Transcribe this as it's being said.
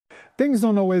Things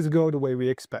don't always go the way we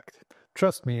expect.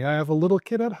 Trust me, I have a little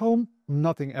kid at home,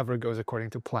 nothing ever goes according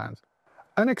to plan.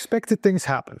 Unexpected things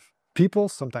happen. People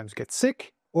sometimes get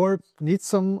sick or need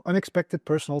some unexpected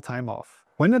personal time off.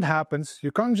 When that happens,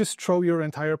 you can't just throw your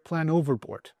entire plan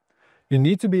overboard. You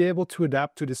need to be able to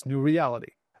adapt to this new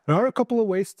reality. There are a couple of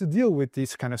ways to deal with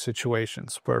these kind of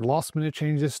situations where last-minute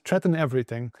changes threaten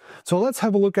everything, so let's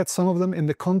have a look at some of them in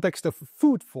the context of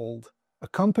Foodfold, a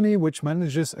company which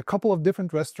manages a couple of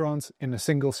different restaurants in a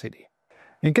single city.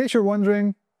 In case you're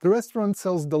wondering, the restaurant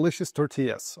sells delicious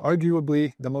tortillas,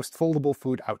 arguably the most foldable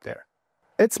food out there.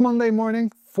 It's Monday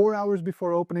morning, 4 hours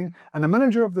before opening, and the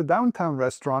manager of the downtown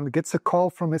restaurant gets a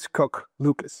call from his cook,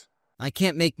 Lucas. I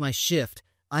can't make my shift.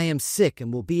 I am sick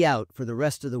and will be out for the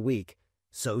rest of the week.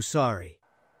 So sorry.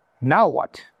 Now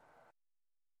what?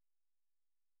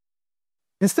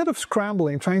 Instead of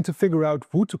scrambling trying to figure out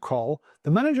who to call, the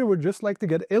manager would just like to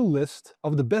get a list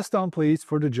of the best employees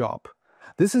for the job.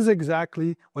 This is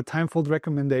exactly what Timefold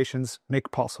recommendations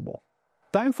make possible.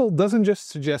 Timefold doesn't just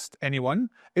suggest anyone,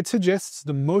 it suggests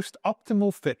the most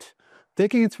optimal fit,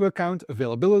 taking into account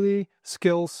availability,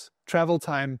 skills, travel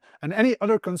time, and any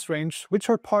other constraints which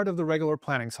are part of the regular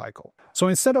planning cycle. So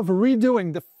instead of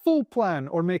redoing the full plan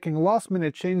or making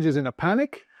last-minute changes in a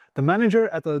panic, the manager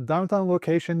at the downtown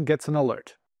location gets an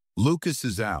alert. Lucas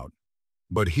is out,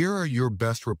 but here are your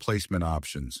best replacement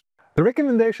options. The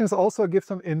recommendations also give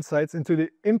some insights into the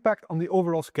impact on the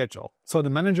overall schedule, so the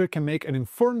manager can make an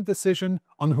informed decision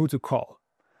on who to call.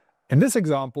 In this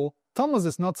example, Thomas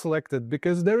is not selected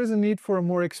because there is a need for a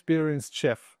more experienced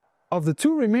chef. Of the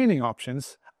two remaining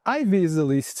options, Ivy is the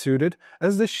least suited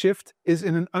as the shift is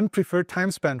in an unpreferred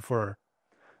time span for her.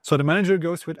 So the manager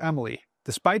goes with Emily.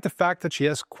 Despite the fact that she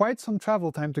has quite some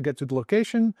travel time to get to the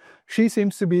location, she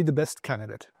seems to be the best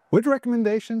candidate. With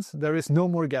recommendations, there is no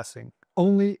more guessing,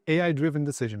 only AI-driven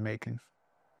decision-making.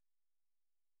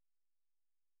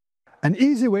 An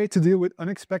easy way to deal with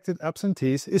unexpected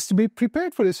absentees is to be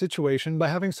prepared for the situation by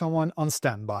having someone on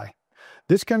standby.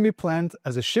 This can be planned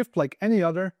as a shift like any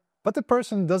other, but the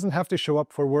person doesn't have to show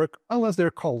up for work unless they're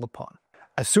called upon.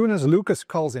 As soon as Lucas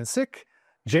calls in sick,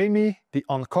 Jamie, the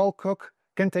on-call cook,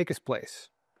 can take his place.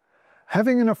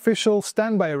 Having an official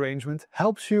standby arrangement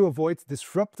helps you avoid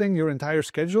disrupting your entire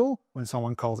schedule when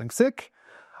someone calls in sick.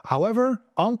 However,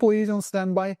 employees on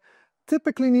standby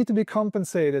typically need to be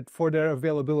compensated for their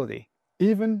availability,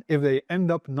 even if they end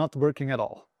up not working at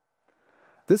all.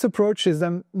 This approach is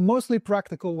then mostly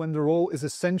practical when the role is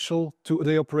essential to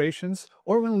the operations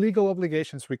or when legal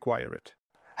obligations require it.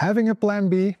 Having a plan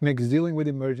B makes dealing with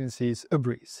emergencies a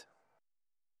breeze.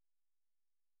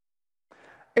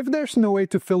 If there's no way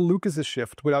to fill Lucas's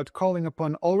shift without calling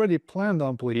upon already planned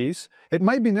employees, it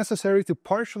might be necessary to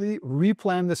partially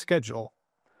replan the schedule.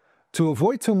 To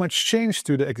avoid too much change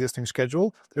to the existing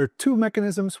schedule, there are two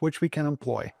mechanisms which we can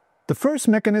employ. The first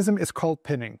mechanism is called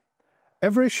pinning.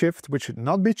 Every shift which should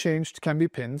not be changed can be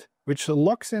pinned, which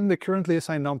locks in the currently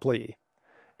assigned employee.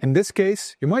 In this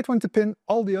case, you might want to pin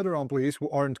all the other employees who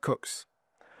aren't cooks.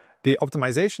 The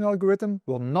optimization algorithm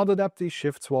will not adapt these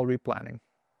shifts while replanning.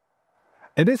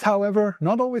 It is, however,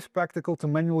 not always practical to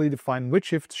manually define which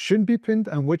shifts should be pinned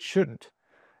and which shouldn't.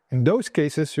 In those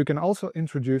cases, you can also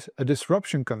introduce a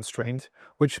disruption constraint,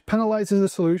 which penalizes the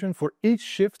solution for each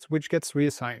shift which gets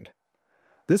reassigned.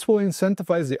 This will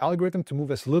incentivize the algorithm to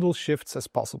move as little shifts as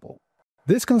possible.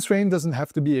 This constraint doesn't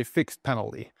have to be a fixed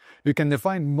penalty. You can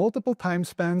define multiple time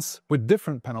spans with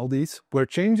different penalties, where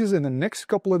changes in the next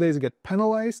couple of days get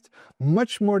penalized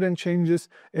much more than changes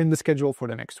in the schedule for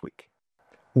the next week.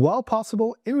 While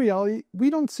possible, in reality, we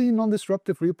don't see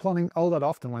non-disruptive replanning all that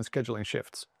often when scheduling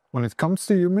shifts. When it comes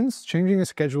to humans, changing a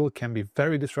schedule can be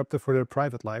very disruptive for their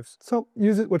private lives, so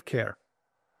use it with care.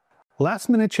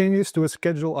 Last-minute changes to a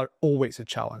schedule are always a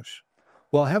challenge.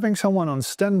 While having someone on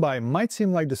standby might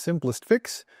seem like the simplest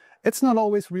fix, it's not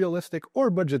always realistic or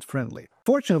budget-friendly.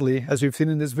 Fortunately, as you've seen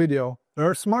in this video, there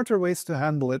are smarter ways to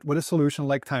handle it with a solution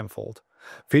like Timefold.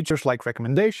 Features like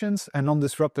recommendations and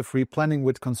non-disruptive replanning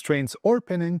with constraints or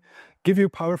pinning give you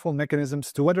powerful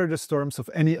mechanisms to weather the storms of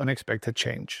any unexpected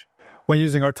change. When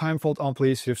using our Timefold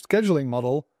employee shift scheduling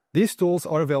model, these tools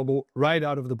are available right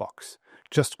out of the box.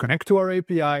 Just connect to our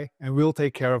API and we'll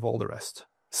take care of all the rest.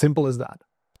 Simple as that.